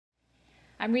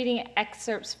I'm reading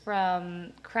excerpts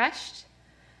from Crushed,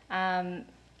 and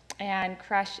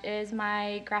Crush is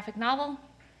my graphic novel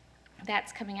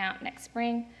that's coming out next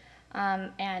spring,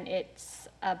 and it's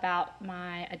about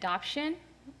my adoption,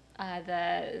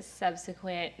 the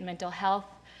subsequent mental health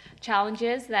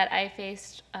challenges that I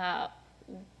faced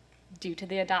due to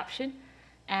the adoption,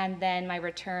 and then my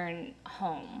return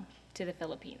home to the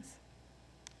Philippines.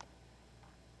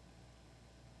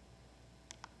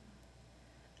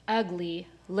 Ugly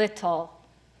little.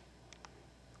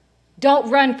 Don't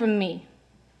run from me.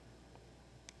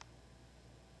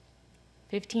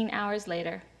 15 hours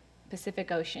later,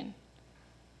 Pacific Ocean.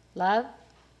 Love?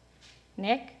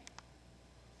 Nick?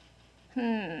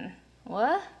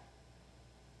 What?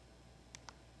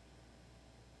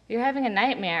 You're having a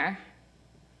nightmare.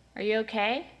 Are you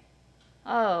okay?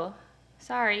 Oh,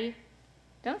 sorry.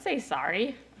 Don't say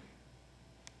sorry.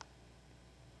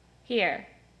 Here,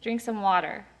 drink some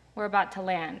water. We're about to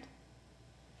land.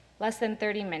 Less than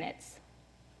 30 minutes.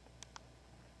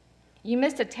 You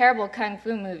missed a terrible kung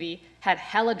fu movie, had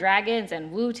hella dragons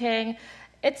and Wu-Tang.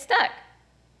 It stuck.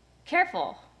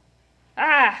 Careful.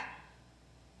 Ah!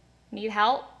 Need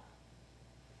help?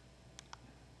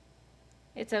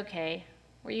 It's okay.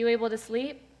 Were you able to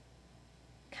sleep?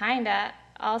 Kinda.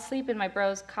 I'll sleep in my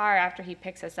bro's car after he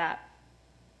picks us up.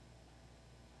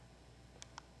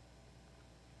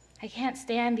 I can't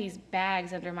stand these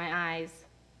bags under my eyes.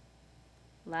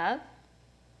 Love?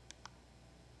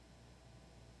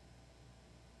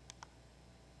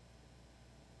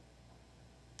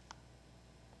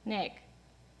 Nick,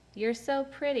 you're so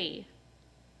pretty.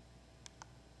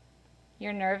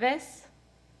 You're nervous?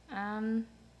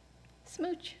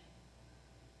 Smooch.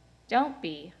 Don't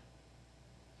be.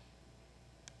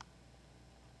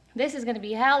 This is gonna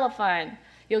be hella fun.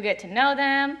 You'll get to know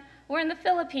them. We're in the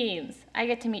Philippines. I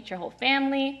get to meet your whole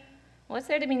family. What's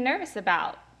there to be nervous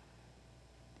about?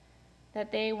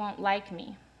 That they won't like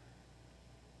me.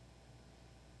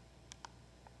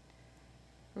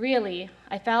 Really,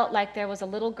 I felt like there was a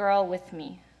little girl with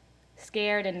me,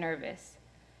 scared and nervous,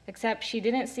 except she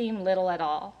didn't seem little at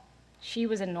all. She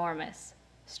was enormous,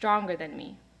 stronger than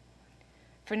me.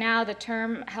 For now, the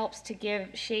term helps to give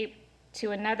shape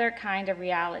to another kind of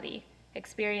reality,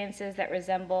 experiences that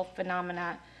resemble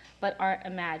phenomena but aren't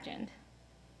imagined.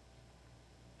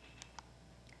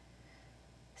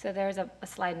 So there's a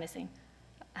slide missing.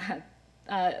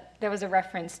 There was a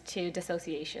reference to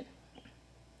dissociation.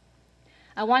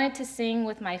 I wanted to sing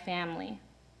with my family,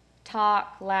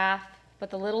 talk, laugh,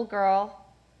 but the little girl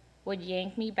would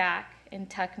yank me back and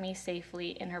tuck me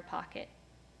safely in her pocket.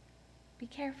 Be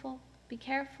careful, be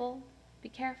careful, be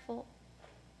careful.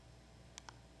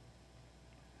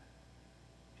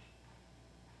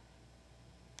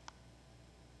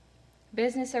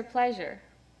 Business or pleasure?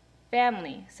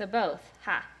 Family, so both,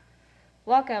 ha.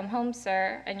 Welcome home,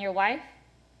 sir. And your wife?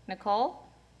 Nicole?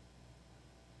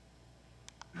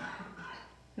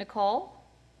 Nicole?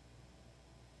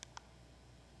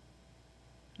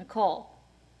 Nicole?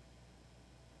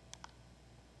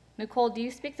 Nicole, do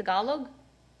you speak Tagalog?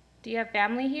 Do you have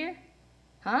family here?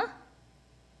 Huh?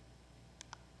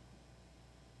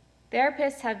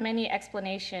 Therapists have many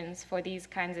explanations for these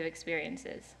kinds of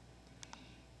experiences.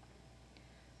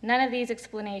 None of these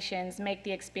explanations make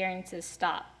the experiences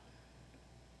stop.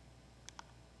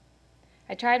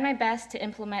 I tried my best to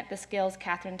implement the skills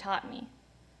Catherine taught me.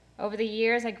 Over the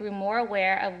years, I grew more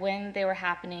aware of when they were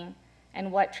happening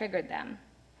and what triggered them.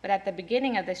 But at the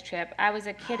beginning of this trip, I was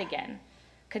a kid again,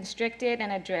 constricted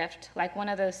and adrift like one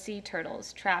of those sea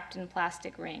turtles trapped in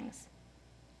plastic rings.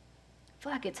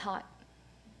 Fuck, it's hot.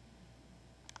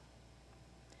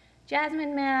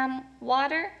 Jasmine, ma'am,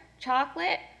 water?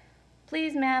 Chocolate?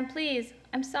 Please, ma'am, please.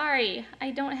 I'm sorry,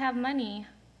 I don't have money.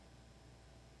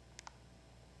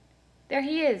 There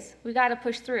he is. We gotta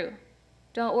push through.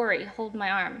 Don't worry, hold my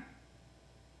arm.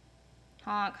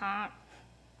 Honk, honk.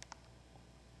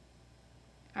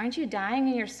 Aren't you dying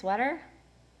in your sweater?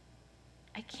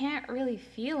 I can't really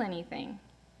feel anything.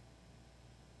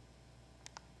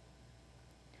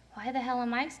 Why the hell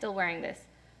am I still wearing this?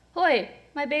 Hoi,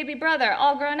 my baby brother,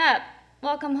 all grown up.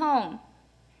 Welcome home.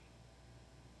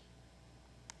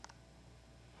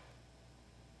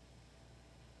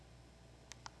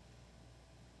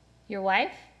 Your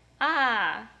wife?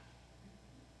 Ah.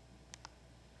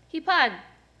 Hipag.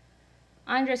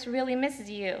 Andres really missed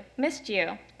you.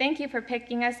 Thank you for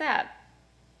picking us up.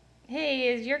 Hey,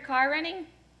 is your car running?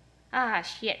 Ah,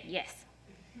 shit, yes.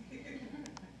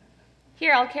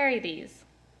 Here, I'll carry these.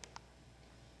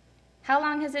 How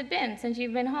long has it been since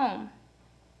you've been home?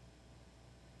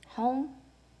 Home?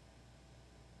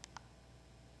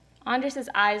 Andres'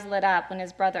 eyes lit up when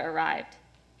his brother arrived.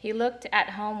 He looked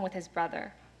at home with his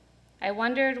brother. I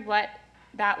wondered what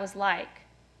that was like.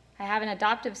 I have an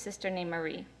adoptive sister named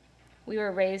Marie. We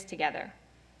were raised together.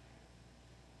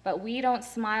 But we don't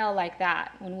smile like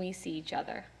that when we see each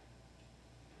other.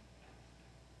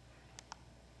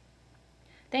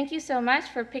 Thank you so much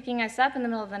for picking us up in the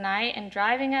middle of the night and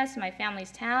driving us to my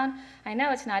family's town. I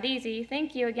know it's not easy.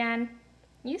 Thank you again.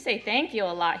 You say thank you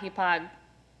a lot, he pogged.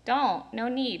 Don't, no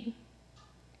need.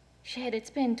 Shit,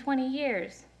 it's been 20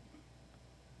 years.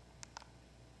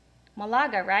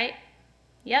 Malaga, right?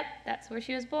 Yep, that's where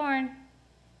she was born.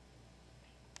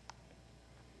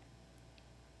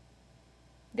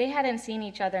 They hadn't seen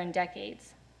each other in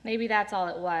decades. Maybe that's all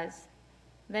it was.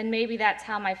 Then maybe that's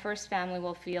how my first family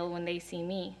will feel when they see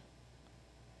me.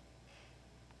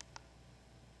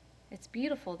 It's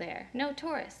beautiful there. No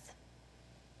tourists.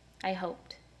 I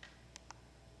hoped.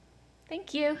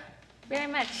 Thank you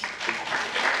very much.